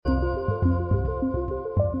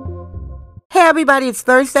everybody, it's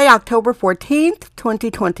Thursday, October 14th,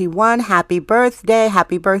 2021. Happy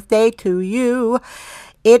birthday to you.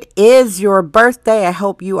 It is your birthday. I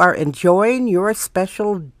hope you are enjoying your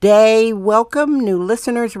special day. Welcome, new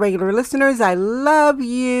listeners, regular listeners. I love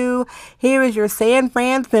you. Here is your San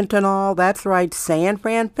Fran fentanyl. That's right, San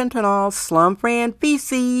Fran fentanyl, Slum Fran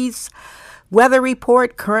feces. Weather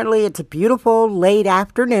report. Currently, it's a beautiful late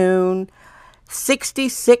afternoon.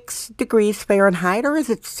 66 degrees Fahrenheit, or is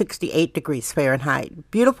it 68 degrees Fahrenheit?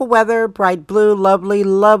 Beautiful weather, bright blue,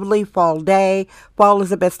 lovely fall day. Fall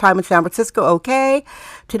is the best time in San Francisco, okay?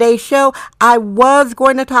 Today's show, I was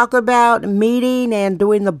going to talk about meeting and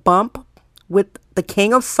doing the bump with the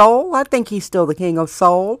King of Soul. I think he's still the King of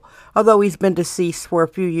Soul, although he's been deceased for a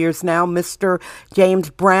few years now, Mr. James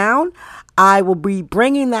Brown. I will be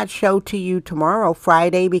bringing that show to you tomorrow,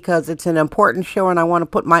 Friday, because it's an important show and I want to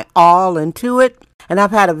put my all into it. And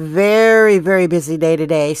I've had a very, very busy day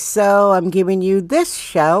today, so I'm giving you this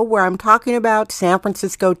show where I'm talking about San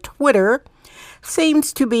Francisco Twitter.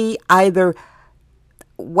 Seems to be either,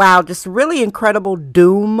 wow, just really incredible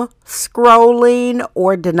doom scrolling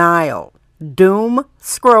or denial. Doom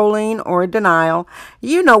scrolling or denial.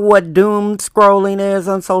 You know what doom scrolling is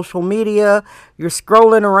on social media. You're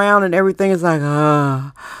scrolling around and everything is like,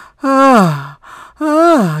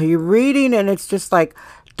 you're reading and it's just like,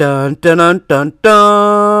 dun, dun, dun, dun,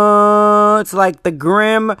 dun. It's like the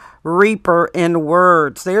Grim Reaper in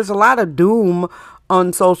words. There's a lot of doom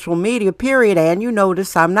on social media, period. And you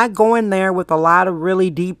notice I'm not going there with a lot of really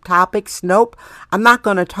deep topics. Nope. I'm not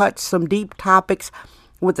going to touch some deep topics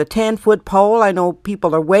with a 10-foot pole. I know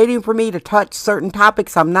people are waiting for me to touch certain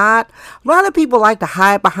topics. I'm not. A lot of people like to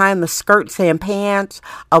hide behind the skirts and pants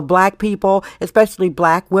of black people, especially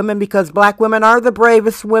black women, because black women are the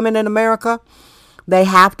bravest women in America. They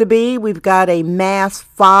have to be. We've got a mass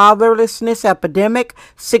fatherlessness epidemic,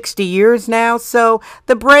 60 years now. So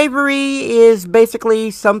the bravery is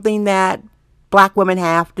basically something that black women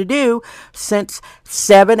have to do, since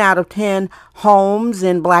 7 out of 10 homes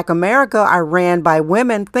in black America are ran by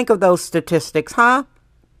women. Think of those statistics, huh?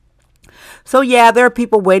 So yeah, there are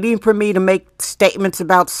people waiting for me to make statements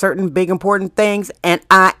about certain big important things, and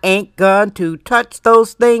I ain't going to touch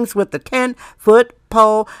those things with the 10-foot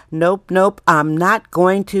pole. Nope. I'm not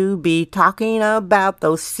going to be talking about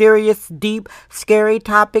those serious, deep, scary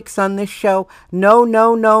topics on this show. No.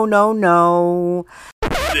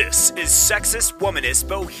 This is Sexist Womanist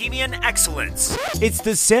Bohemian Excellence. It's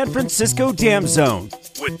the San Francisco Dam Zone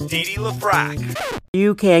with Dee Dee LaFrac.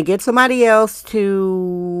 You can get somebody else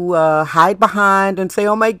to hide behind and say,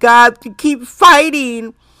 oh my God, keep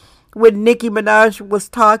fighting. When Nicki Minaj was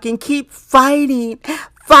talking, keep fighting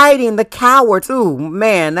the cowards. Ooh,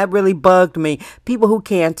 man, that really bugged me. People who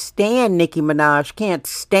can't stand Nicki Minaj, can't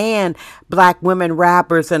stand black women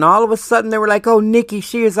rappers, and all of a sudden they were like, oh, Nicki,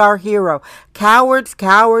 she is our hero. Cowards.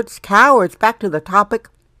 Back to the topic.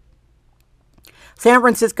 San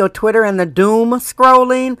Francisco Twitter and the doom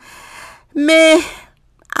scrolling. Meh.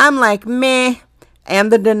 I'm like, meh. And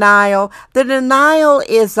the denial. The denial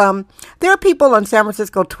is, there are people on San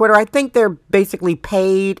Francisco Twitter, I think they're basically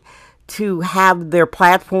paid to have their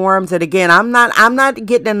platforms. And again, I'm not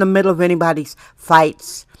getting in the middle of anybody's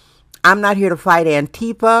fights. I'm not here to fight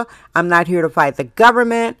Antifa. I'm not here to fight the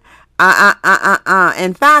government.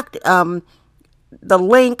 In fact, the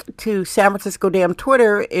link to San Francisco Dam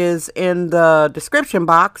Twitter is in the description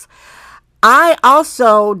box. I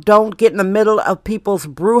also don't get in the middle of people's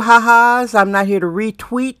brouhahas. I'm not here to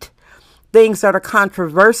retweet things that are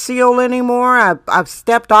controversial anymore. I've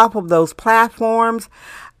stepped off of those platforms.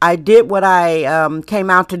 I did what I came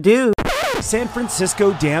out to do. San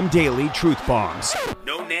Francisco Dam Daily Truth Bombs.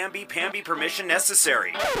 No namby-pamby permission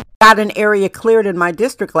necessary. Got an area cleared in my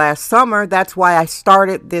district last summer. That's why I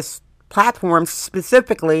started this platform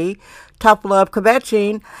specifically, Tough Love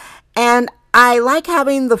Kvetching. And I like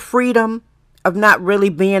having the freedom of not really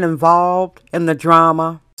being involved in the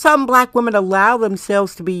drama. Some black women allow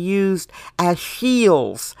themselves to be used as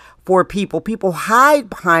shields for people. People hide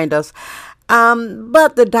behind us.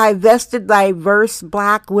 But the divested, diverse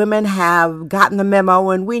black women have gotten the memo,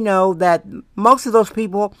 and we know that most of those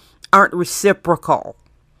people aren't reciprocal.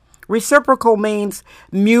 Reciprocal means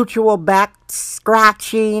mutual back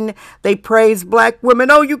scratching. They praise black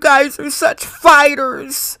women. Oh, you guys are such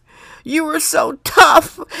fighters. You are so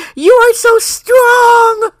tough. You are so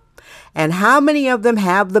strong. And how many of them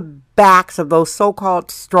have the backs of those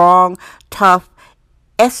so-called strong, tough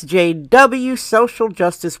SJW, social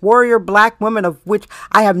justice warrior black women, of which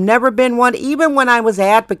I have never been one? Even when I was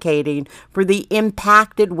advocating for the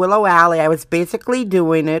impacted Willow Alley, I was basically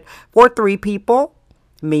doing it for 3 people.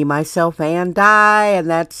 Me, Myself, and I, and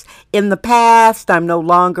that's in the past. I'm no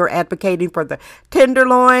longer advocating for the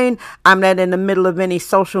tenderloin. I'm not in the middle of any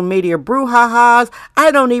social media brouhahas.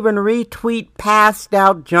 I don't even retweet passed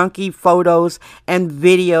out junky photos and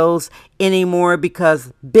videos anymore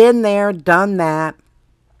because been there, done that.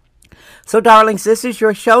 So, darlings, this is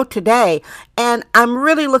your show today, and I'm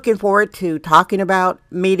really looking forward to talking about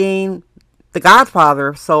meeting the Godfather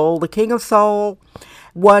of Soul, the King of Soul,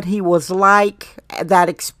 what he was like, that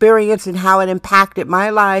experience and how it impacted my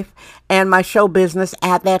life and my show business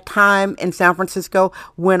at that time in San Francisco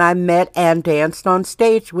when I met and danced on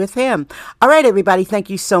stage with him. All right, everybody, thank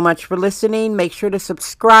you so much for listening. Make sure to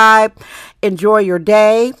subscribe. Enjoy your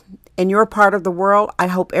day in your part of the world. I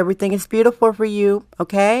hope everything is beautiful for you,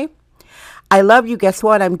 okay? I love you. Guess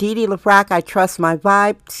what? I'm Dee Dee LaFrac. I trust my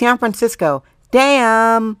vibe. San Francisco.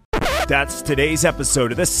 Damn. That's today's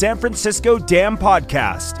episode of the San Francisco Damn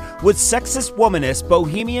Podcast with sexist womanist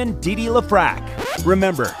bohemian Dee Dee LaFrac.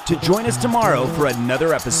 Remember to join us tomorrow for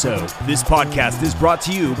another episode. This podcast is brought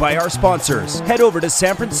to you by our sponsors. Head over to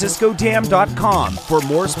sanfranciscodamn.com for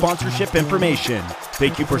more sponsorship information.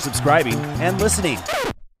 Thank you for subscribing and listening.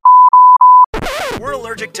 We're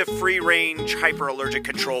allergic to free-range, hyper-allergic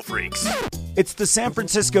control freaks. It's the San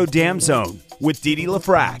Francisco Damn Zone with Dee Dee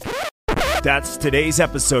LaFrac. That's today's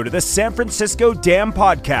episode of the San Francisco Damn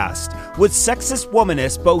Podcast with sexist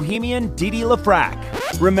womanist bohemian Dee Dee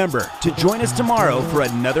LaFrac. Remember to join us tomorrow for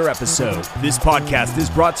another episode. This podcast is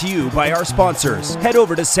brought to you by our sponsors. Head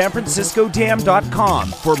over to sanfranciscodamn.com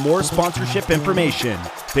for more sponsorship information.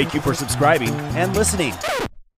 Thank you for subscribing and listening.